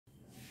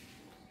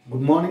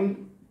Good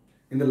morning.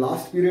 In the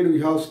last period, we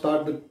have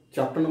started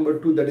chapter number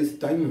 2, that is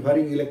time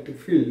varying electric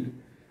field,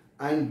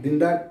 and in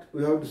that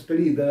we have to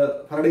study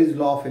the Faraday's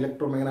law of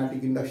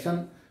electromagnetic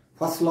induction.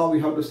 First law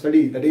we have to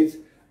study, that is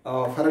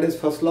Faraday's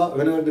first law.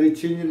 Whenever there is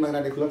change in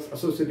magnetic flux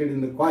associated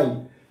in the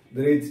coil,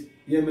 there is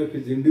EMF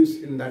is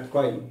induced in that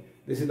coil.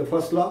 This is the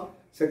first law.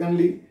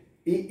 Secondly,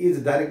 E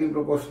is directly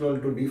proportional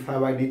to d phi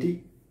by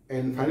dt,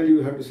 and finally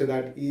we have to say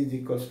that E is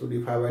equals to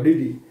d phi by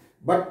dt.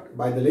 But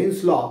by the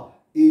Lenz's law,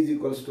 E is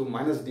equals to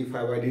minus d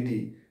phi by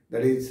dt,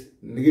 that is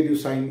negative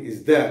sign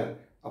is there,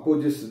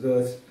 opposes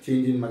the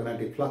change in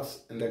magnetic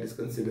flux, and that is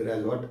considered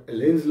as what? A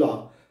Lenz's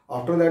law.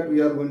 After that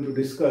we are going to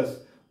discuss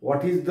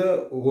what is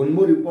the one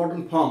more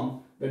important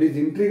form, that is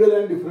integral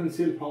and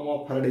differential form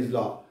of Faraday's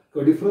law.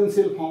 So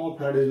differential form of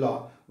Faraday's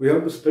law, we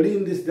have to study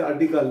in this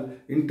article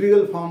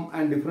integral form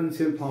and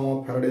differential form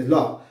of Faraday's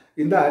law.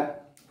 In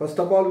that, first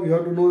of all, we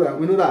have to know that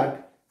we know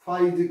that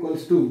phi is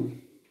equals to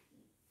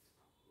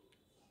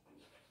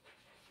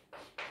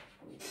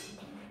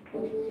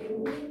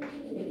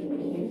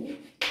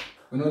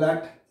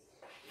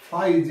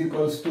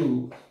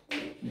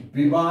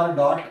B bar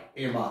dot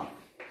A bar.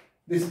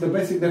 This is the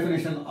basic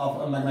definition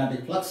of a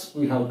magnetic flux.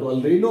 We have to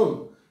already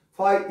know.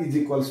 Phi is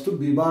equals to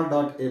B bar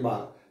dot A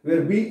bar,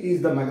 where B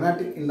is the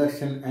magnetic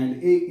induction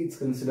and A is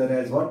considered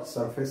as what?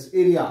 Surface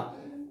area.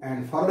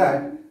 And for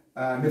that,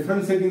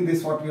 differentiating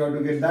this, what we have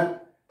to get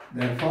that?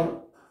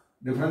 Therefore,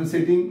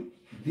 differentiating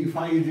d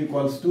phi is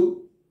equals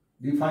to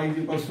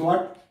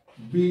what?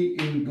 B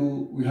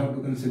into, we have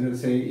to consider,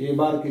 say, A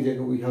bar ki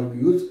jagah we have to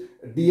use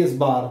ds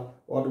bar,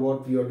 or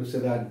what we have to say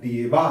that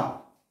dA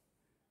bar,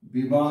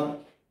 B bar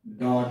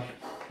dot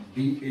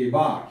dA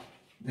bar.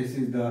 This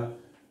is the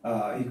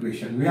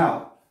equation we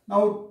have.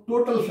 Now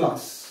total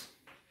flux.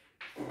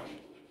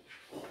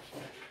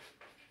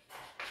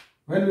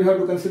 When we have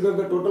to consider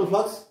the total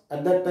flux,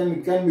 at that time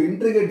it can be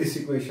integrate this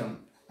equation,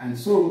 and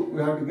so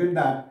we have to get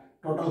that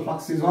total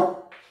flux is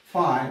what?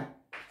 Phi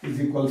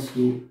is equals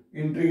to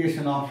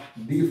integration of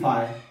d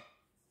phi,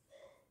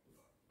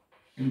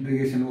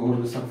 integration over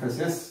the surface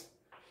S,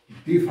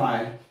 d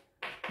phi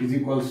is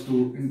equals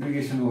to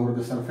integration over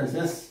the surface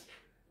S,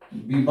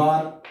 B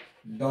bar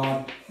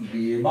dot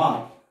dA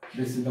bar.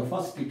 This is the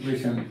first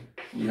equation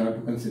we have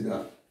to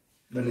consider,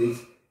 that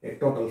is a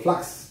total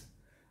flux.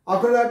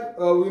 After that,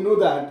 we know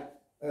that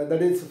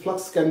that is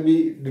flux can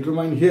be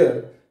determined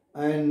here,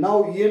 and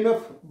now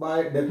EMF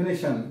by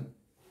definition,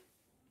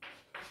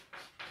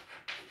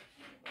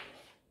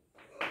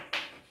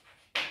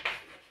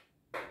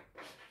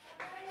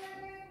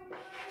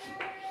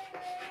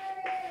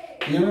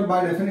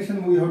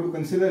 we have to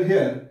consider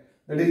here,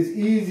 that is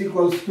E is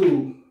equals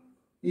to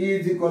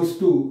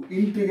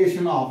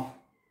integration of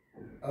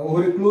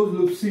over a closed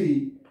loop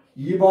C,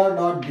 E bar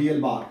dot dL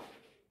bar,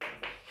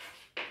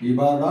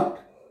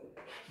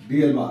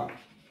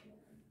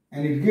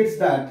 and it gets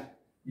that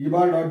E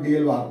bar dot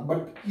dL bar.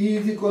 But E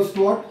is equals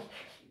to what?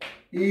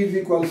 E is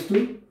equals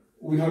to,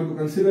 we have to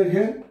consider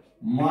here,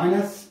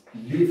 minus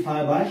d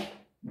phi by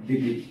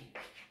dt.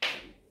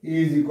 E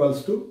is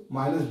equals to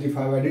minus d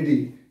phi by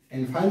dt.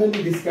 And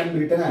finally, this can be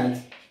written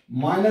as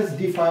minus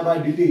d phi by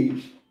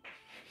dt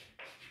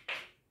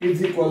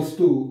is equals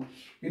to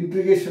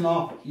integration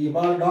of E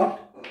bar dot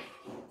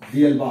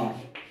dL bar.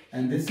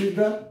 And this is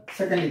the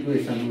second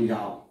equation we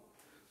have.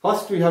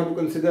 First, we have to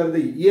consider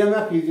the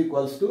EMF is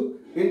equals to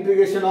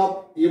integration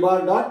of E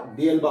bar dot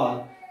dL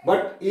bar,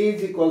 but E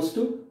is equals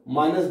to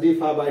minus d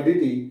phi by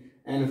dt.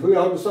 And if we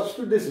have to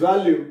substitute this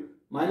value,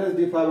 minus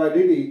d phi by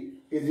dt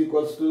is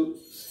equals to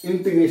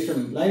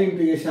integration, line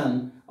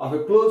integration of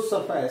a closed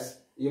surface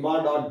E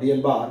bar dot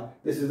dL bar.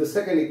 This is the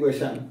second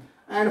equation.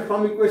 And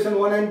from equation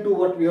 1 and 2,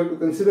 what we have to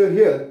consider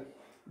here,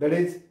 that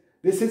is,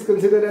 this is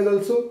considered as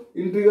also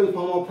integral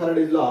form of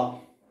Faraday's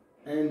law,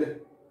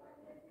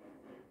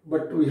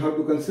 but we have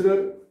to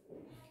consider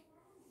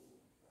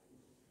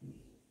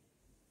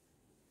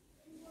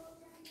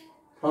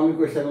from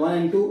equation 1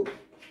 and 2,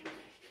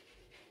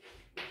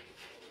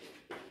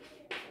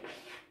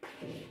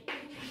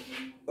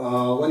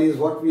 one is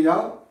what we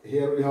have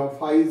here. We have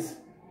phi is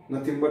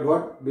nothing but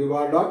what? B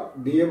bar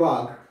dot dA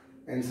bar,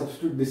 and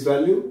substitute this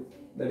value,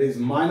 that is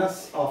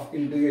minus of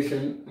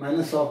integration,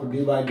 minus of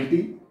d by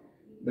dt,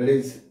 that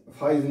is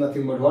phi is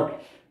nothing but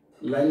what?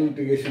 Line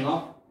integration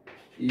of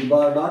E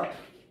bar dot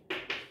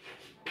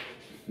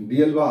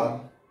dL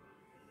bar,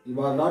 E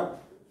bar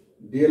dot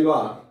dL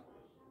bar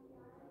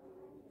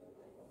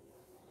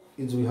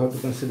is, we have to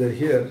consider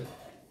here,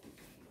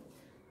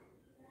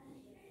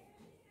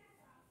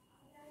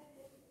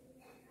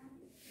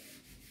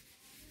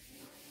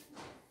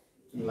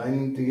 line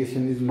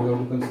integration is, we have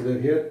to consider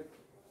here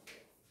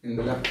in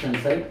the left hand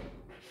side,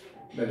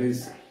 that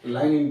is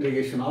line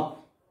integration of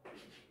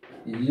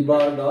E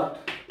bar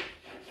dot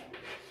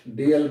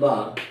dL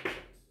bar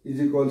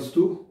is equals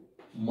to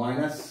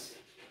minus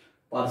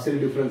partial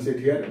differentiate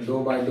here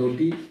dou by dou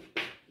t,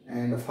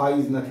 and phi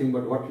is nothing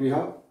but what we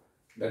have,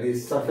 that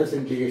is surface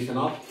integration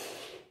of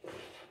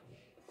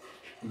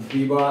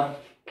B bar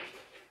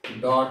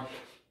dot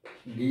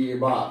dA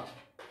bar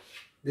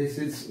This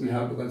is, we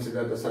have to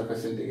consider the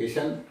surface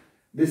integration.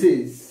 This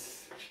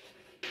is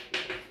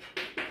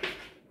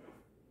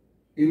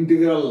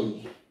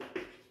integral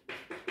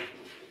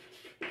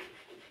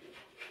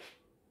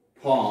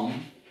form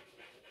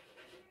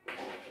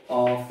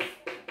of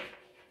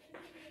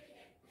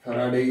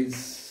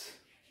Faraday's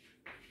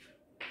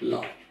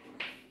law.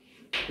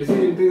 This is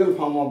integral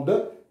form of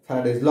the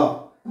Faraday's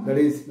law. That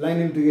is,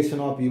 line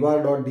integration of E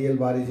bar dot dl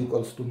bar is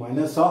equals to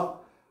minus of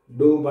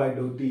dou by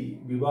dou t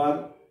B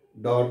bar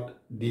dot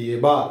dA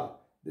bar.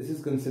 This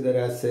is considered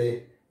as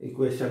a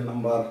equation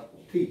number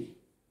 3.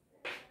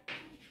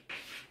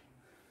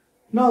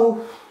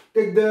 Now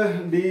take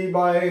the d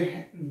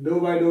by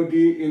dou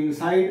t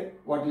inside.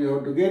 What we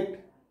have to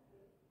get?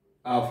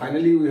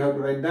 Finally, we have to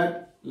write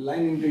that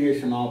line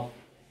integration of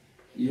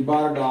E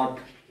bar dot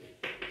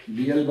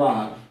dl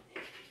bar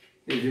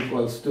is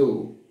equals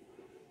to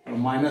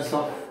minus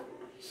of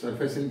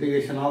surface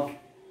integration of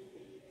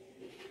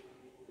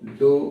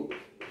dou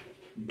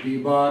B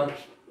bar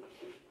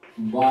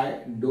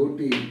by dou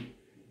t,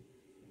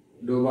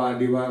 dou bar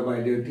d bar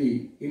by dou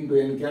t into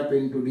n cap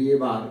into dA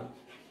bar,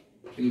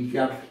 n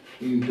cap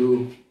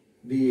into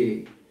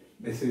dA.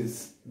 This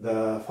is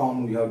the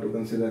form we have to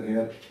consider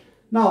here.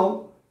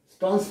 Now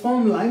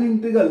transform line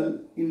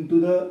integral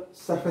into the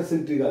surface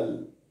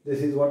integral.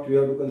 This is what we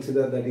have to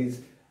consider, that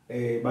is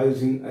by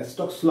using a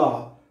Stokes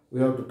law we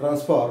have to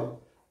transfer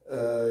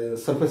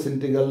surface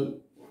integral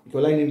to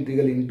line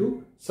integral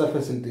into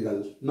surface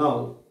integral.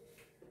 Now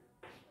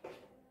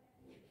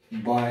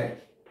by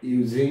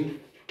using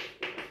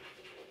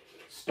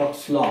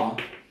Stokes law,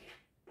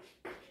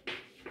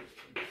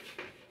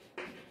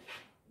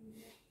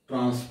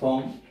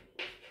 transform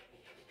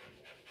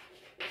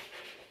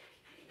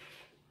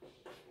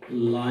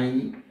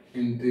line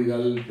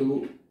integral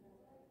to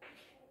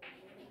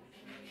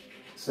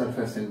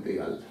surface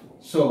integral.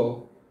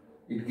 So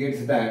it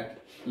gets that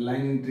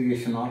line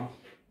integration of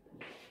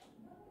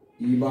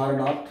E bar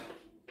dot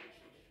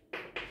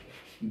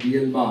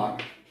dl bar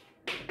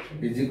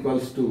is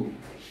equals to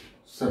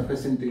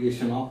surface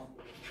integration of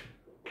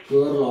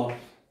curl of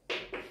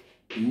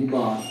E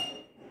bar,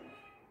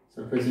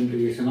 surface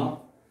integration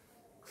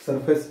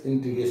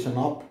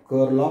of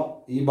curl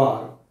of E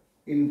bar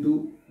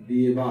into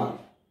dA bar,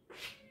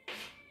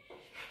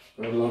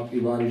 curl of E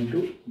bar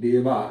into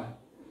dA bar.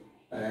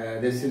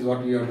 This is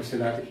what we have to say,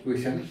 that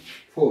equation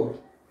 4.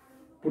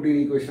 Put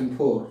in equation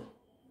 4.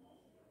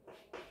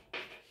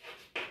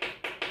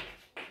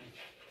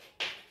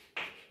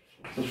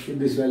 Substitute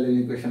this value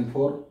in equation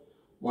 4.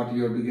 What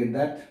you have to get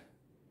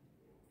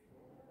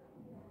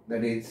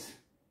that is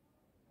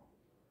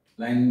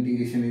line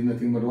integration is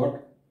nothing but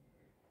what?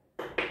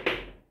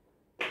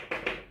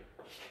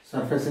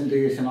 Surface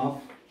integration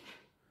of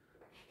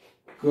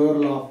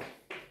curl of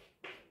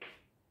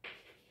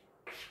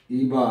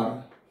E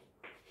bar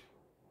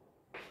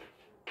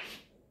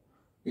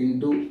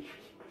into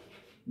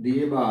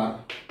dA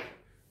bar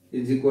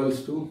is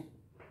equals to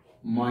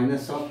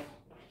minus of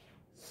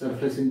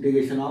surface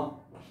integration of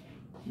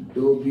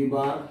dou B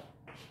bar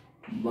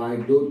by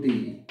dou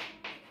t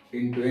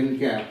into n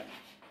cap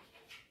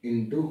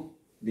into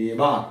dA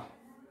bar.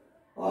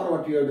 Or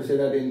what you have to say,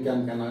 that n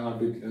cap cannot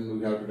be written,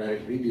 we have to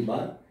directly d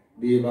bar.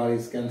 dA bar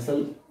is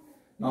cancelled.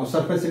 Now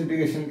surface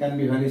integration can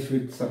be vanished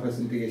with surface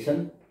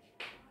integration.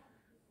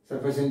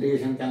 Surface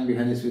integration can be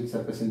vanished with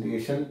surface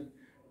integration.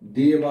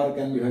 dA bar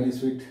can be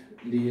vanished with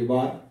dA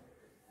bar,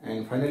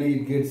 and finally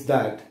it gets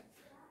that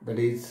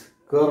is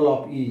curl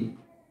of E.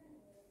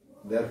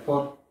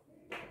 Therefore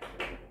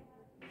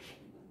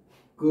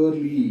curl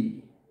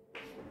E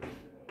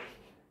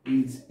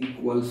is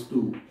equals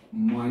to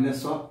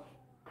minus of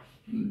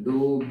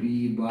dou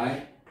B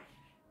by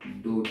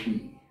dou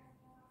t,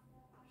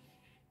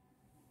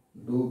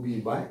 dou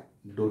B by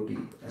dou t,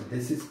 and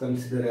this is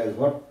considered as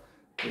what?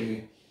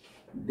 A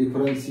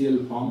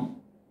differential form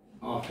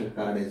of a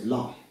Faraday's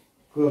law.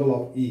 Curl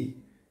of E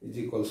is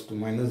equals to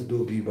minus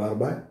dou B bar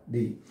by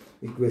d.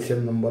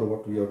 Equation number,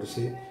 what we have to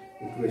say?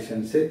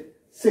 Equation say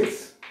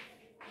 6.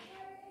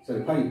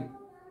 Sorry, 5.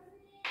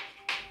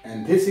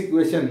 And this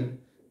equation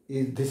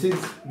is, this is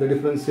the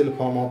differential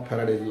form of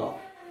Faraday's law.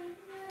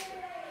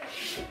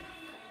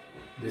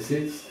 This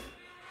is,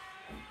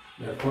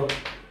 therefore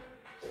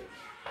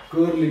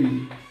curl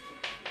E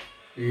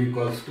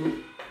equals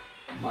to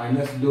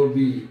minus dou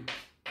B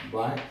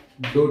by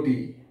dou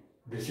t.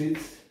 This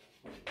is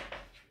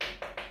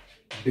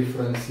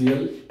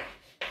differential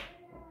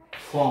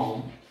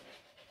form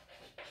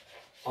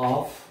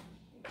of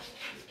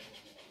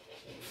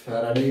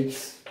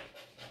Faraday's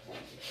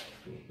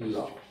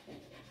law.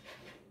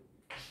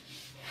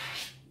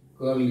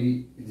 Curl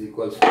E is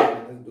equals to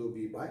minus dou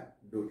B by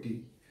dou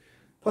t.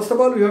 First of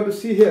all, we have to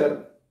see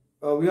here,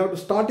 we have to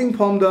starting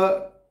from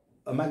the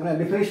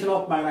differential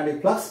of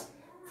magnetic flux.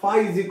 Phi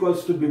is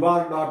equals to B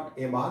bar dot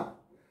A bar.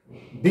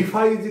 D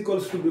phi is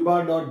equals to B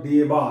bar dot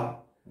dA bar,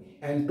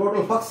 and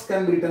total flux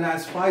can be written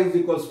as phi is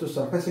equals to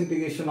surface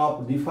integration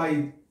of D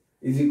phi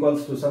is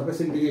equals to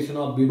surface integration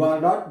of B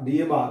bar dot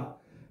dA bar.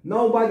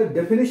 Now by the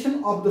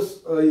definition of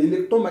this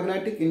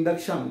electromagnetic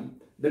induction,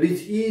 that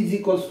is E is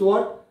equals to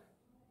what?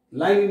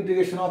 Line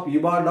integration of E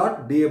bar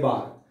dot dA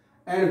bar.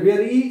 And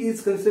where E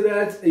is considered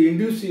as a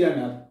induced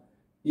EMF,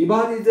 E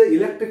bar is the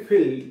electric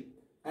field,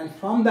 and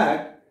from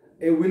that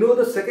we know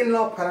the second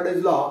law of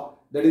Faraday's law,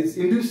 that is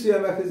induced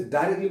EMF is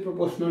directly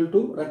proportional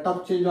to rate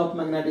of change of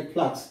magnetic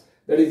flux,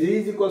 that is E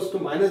is equals to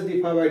minus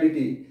d phi by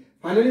dt.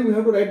 Finally, we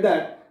have to write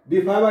that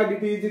d phi by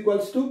dt is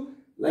equals to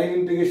line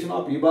integration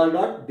of E bar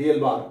dot dl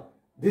bar.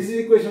 This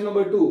is equation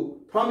number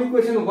 2. From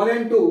equation 1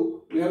 and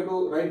 2, we have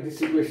to write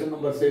this equation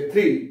number say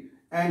 3.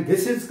 And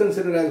this is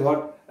considered as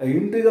what? An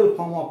integral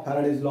form of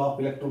Faraday's law of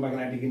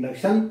electromagnetic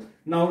induction.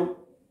 Now,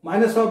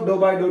 minus of dou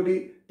by dou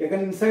t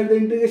taken inside the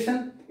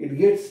integration, it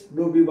gets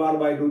dou b bar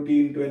by dou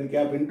t into n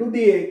cap into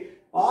dA,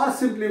 or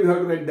simply we have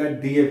to write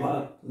that dA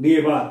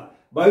bar.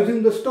 By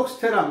using the Stokes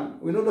theorem,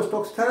 we know the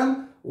Stokes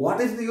theorem. What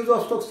is the use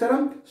of Stokes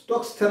theorem?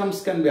 Stokes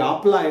theorems can be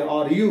applied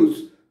or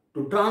used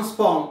to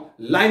transform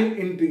line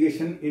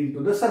integration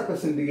into the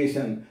surface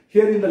integration.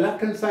 Here in the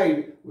left hand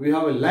side, we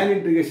have a line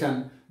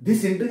integration.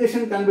 This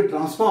integration can be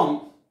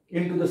transformed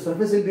into the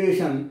surface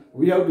integration.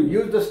 We have to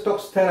use the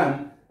Stokes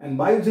theorem, and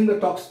by using the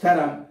Stokes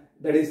theorem,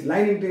 that is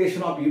line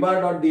integration of E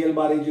bar dot dl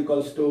bar is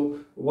equals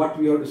to what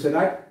we have to say,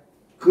 that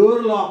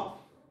curl of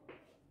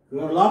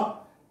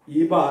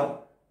E bar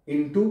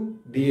into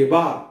dA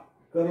bar.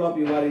 Curl of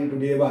E bar into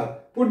dA bar.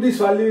 Put this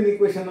value in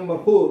equation number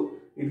 4.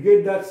 It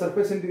gets that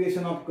surface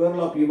integration of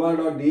curl of E bar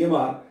dot dA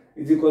bar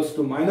is equals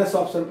to minus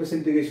of surface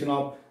integration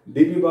of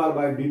dB bar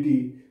by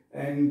dt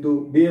and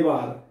into dA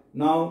bar.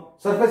 Now,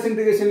 surface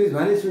integration is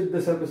vanished with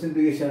the surface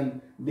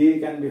integration, dA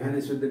can be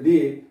vanished with the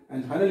dA,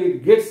 and finally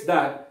it gets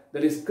that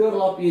is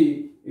curl of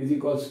E is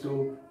equals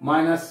to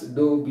minus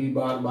dou B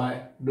bar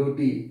by dou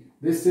t.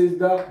 This is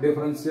the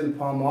differential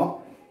form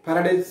of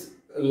Faraday's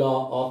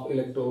law of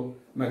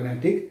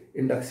electromagnetic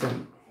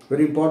induction.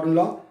 Very important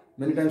law.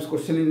 Many times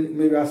question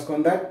may be asked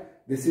on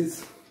that. This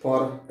is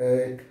for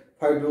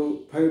 5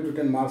 to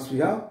 10 marks we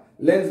have.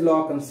 Lenz's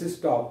law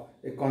consists of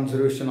a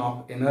conservation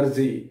of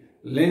energy.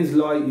 Lenz's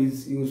law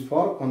is used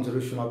for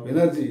conservation of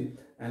energy,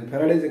 and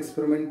Faraday's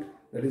experiment,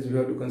 that is we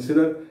have to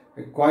consider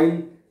a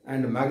coil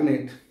and a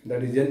magnet,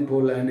 that is N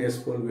pole and S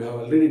pole. We have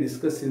already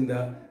discussed in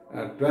the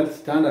 12th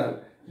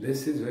standard.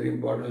 This is very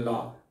important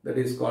law, that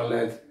is called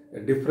as a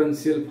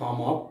differential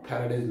form of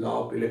Faraday's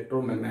law of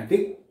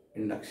electromagnetic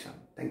induction.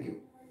 Thank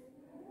you.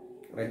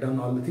 Write down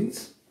all the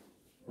things.